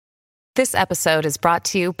This episode is brought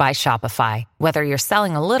to you by Shopify. Whether you're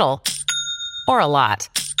selling a little or a lot,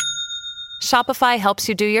 Shopify helps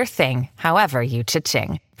you do your thing, however you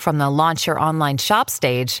cha-ching. From the launch your online shop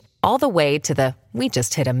stage, all the way to the we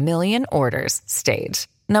just hit 1 million orders stage.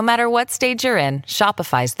 No matter what stage you're in,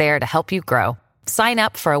 Shopify's there to help you grow. Sign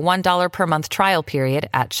up for a $1 per month trial period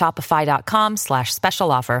at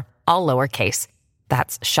shopify.com/special offer, all lowercase.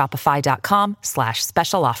 That's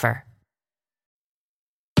shopify.com/special offer.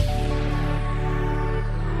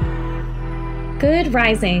 Good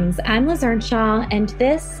risings. I'm Liz Earnshaw, and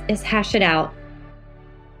this is Hash It Out.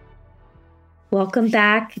 Welcome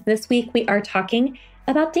back. This week we are talking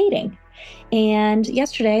about dating. And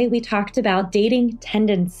yesterday we talked about dating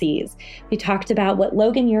tendencies. We talked about what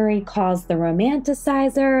Logan Ury calls the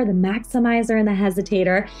romanticizer, the maximizer, and the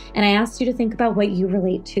hesitator. And I asked you to think about what you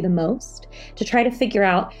relate to the most, to try to figure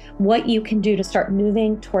out what you can do to start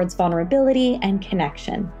moving towards vulnerability and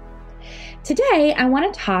connection. Today, I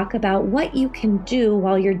want to talk about what you can do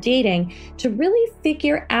while you're dating to really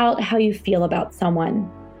figure out how you feel about someone.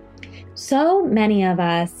 So many of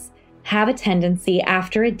us have a tendency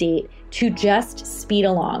after a date to just speed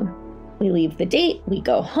along. We leave the date, we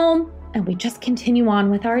go home, and we just continue on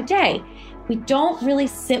with our day. We don't really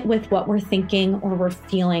sit with what we're thinking or we're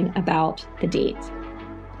feeling about the date.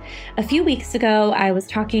 A few weeks ago, I was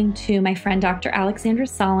talking to my friend, Dr. Alexandra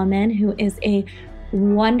Solomon, who is a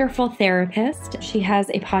wonderful therapist. She has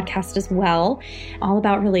a podcast as well, all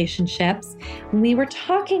about relationships. We were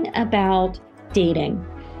talking about dating.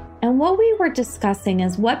 And what we were discussing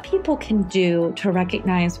is what people can do to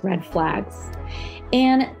recognize red flags.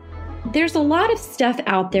 And there's a lot of stuff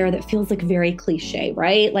out there that feels like very cliche,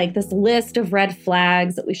 right? Like this list of red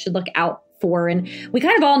flags that we should look out for. And we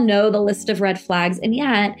kind of all know the list of red flags. And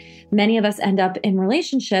yet many of us end up in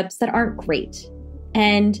relationships that aren't great.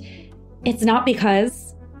 And it's not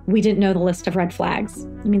because we didn't know the list of red flags.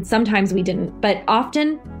 I mean, sometimes we didn't, but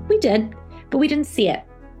often we did, but we didn't see it.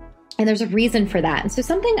 And there's a reason for that. And so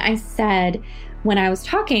something I said when I was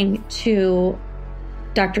talking to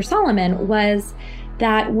Dr. Solomon was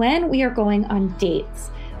that when we are going on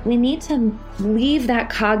dates, we need to leave that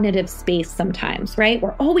cognitive space sometimes, right?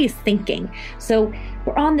 We're always thinking. So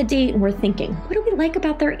we're on the date and we're thinking, what do we like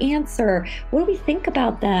about their answer? What do we think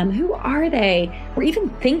about them? Who are they? We're even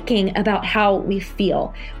thinking about how we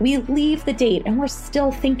feel. We leave the date and we're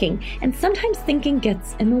still thinking. And sometimes thinking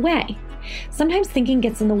gets in the way. Sometimes thinking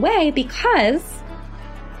gets in the way because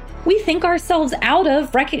we think ourselves out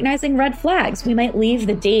of recognizing red flags. We might leave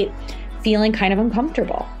the date feeling kind of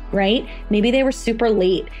uncomfortable, right? Maybe they were super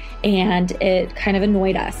late and it kind of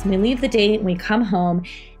annoyed us. We leave the date and we come home and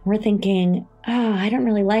we're thinking, oh, I don't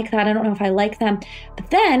really like that. I don't know if I like them.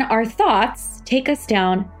 But then our thoughts take us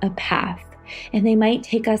down a path. And they might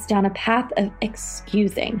take us down a path of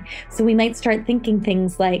excusing. So we might start thinking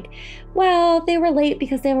things like, well, they were late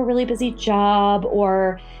because they have a really busy job,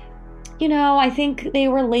 or, I think they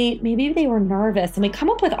were late, maybe they were nervous. And we come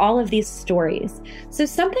up with all of these stories. So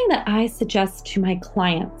something that I suggest to my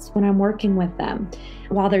clients when I'm working with them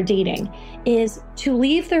while they're dating is to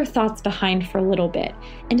leave their thoughts behind for a little bit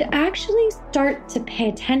and to actually start to pay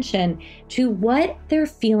attention to what they're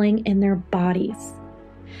feeling in their bodies.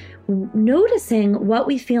 Noticing what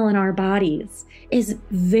we feel in our bodies is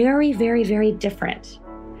very, very, very different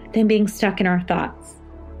than being stuck in our thoughts.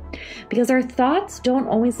 Because our thoughts don't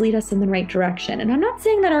always lead us in the right direction. And I'm not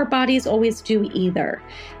saying that our bodies always do either.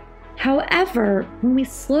 However, when we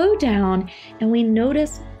slow down and we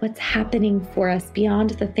notice what's happening for us beyond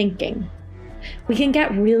the thinking, we can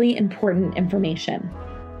get really important information.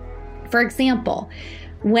 For example,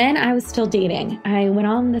 when I was still dating, I went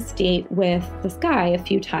on this date with this guy a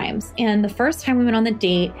few times. And the first time we went on the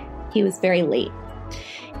date, he was very late.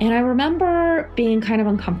 And I remember being kind of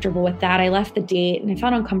uncomfortable with that. I left the date and I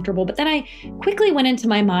felt uncomfortable. But then I quickly went into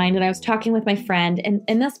my mind and I was talking with my friend.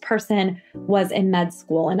 And this person was in med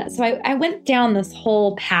school. And so I went down this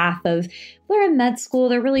whole path of, they're in med school,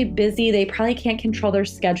 they're really busy, they probably can't control their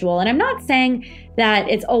schedule. And I'm not saying that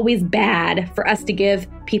it's always bad for us to give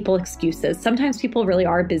people excuses. Sometimes people really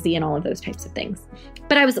are busy and all of those types of things.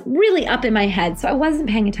 But I was really up in my head, so I wasn't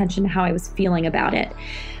paying attention to how I was feeling about it.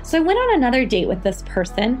 So I went on another date with this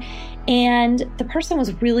person, and the person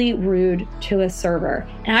was really rude to a server.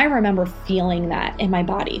 And I remember feeling that in my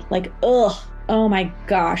body, like, ugh, oh my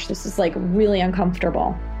gosh, this is like really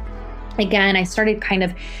uncomfortable. Again, I started kind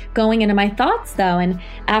of going into my thoughts though. And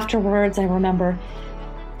afterwards, I remember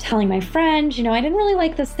telling my friend, I didn't really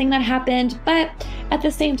like this thing that happened, but at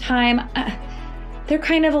the same time, they're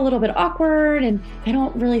kind of a little bit awkward and I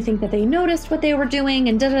don't really think that they noticed what they were doing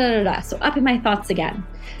and da-da-da-da. So up in my thoughts again.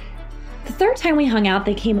 The The third time we hung out,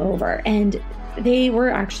 they came over and they were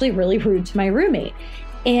actually really rude to my roommate.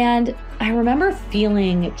 And I remember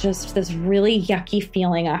feeling just this really yucky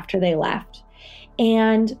feeling after they left.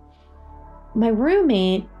 And my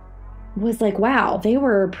roommate was like, wow, they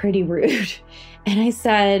were pretty rude. And I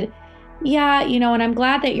said, yeah, and I'm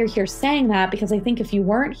glad that you're here saying that, because I think if you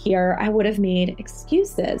weren't here, I would have made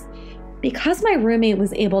excuses. Because my roommate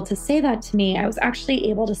was able to say that to me, I was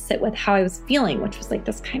actually able to sit with how I was feeling, which was like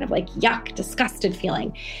this kind of like yuck, disgusted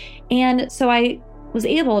feeling. And so I was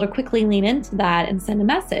able to quickly lean into that and send a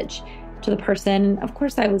message to the person. Of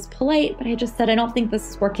course, I was polite, but I just said, I don't think this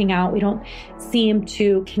is working out. We don't seem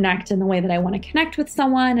to connect in the way that I want to connect with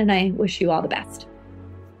someone, and I wish you all the best.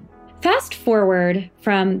 Fast forward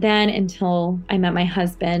from then until I met my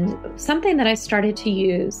husband, something that I started to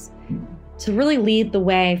use to really lead the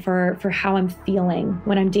way for how I'm feeling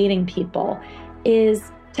when I'm dating people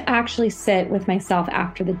is to actually sit with myself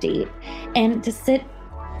after the date and to sit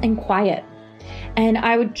in quiet. And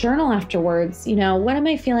I would journal afterwards, what am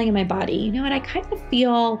I feeling in my body? And I kind of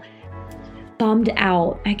feel bummed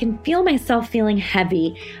out. I can feel myself feeling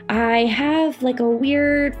heavy. I have like a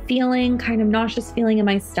weird feeling, kind of nauseous feeling in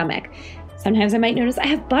my stomach. Sometimes I might notice I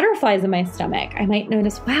have butterflies in my stomach. I might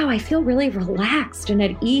notice, wow, I feel really relaxed and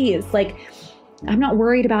at ease. Like I'm not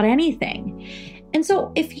worried about anything. And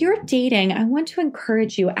so if you're dating, I want to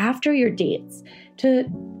encourage you after your dates to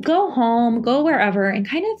go home, go wherever, and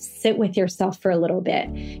kind of sit with yourself for a little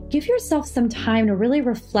bit. Give yourself some time to really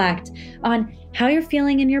reflect on how you're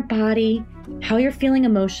feeling in your body, how you're feeling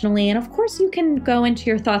emotionally. And of course, you can go into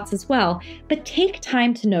your thoughts as well, but take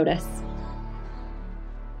time to notice.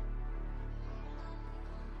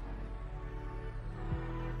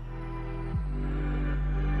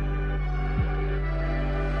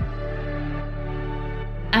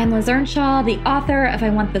 I'm Liz Earnshaw, the author of I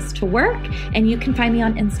Want This to Work, and you can find me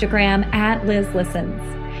on Instagram at Liz Listens.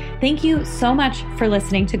 Thank you so much for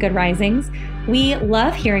listening to Good Risings. We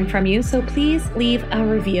love hearing from you, so please leave a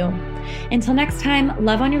review. Until next time,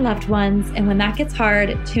 love on your loved ones, and when that gets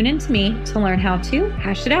hard, tune in to me to learn how to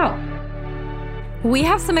hash it out. We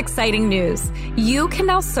have some exciting news. You can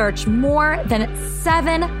now search more than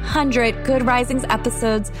 700 Good Risings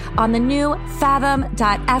episodes on the new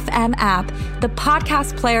Fathom.fm app, the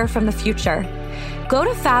podcast player from the future. Go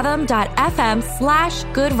to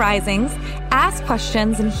fathom.fm/Good Risings, ask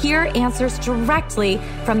questions, and hear answers directly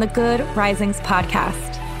from the Good Risings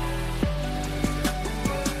podcast.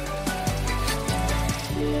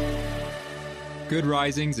 Good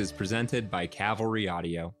Risings is presented by Cavalry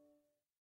Audio.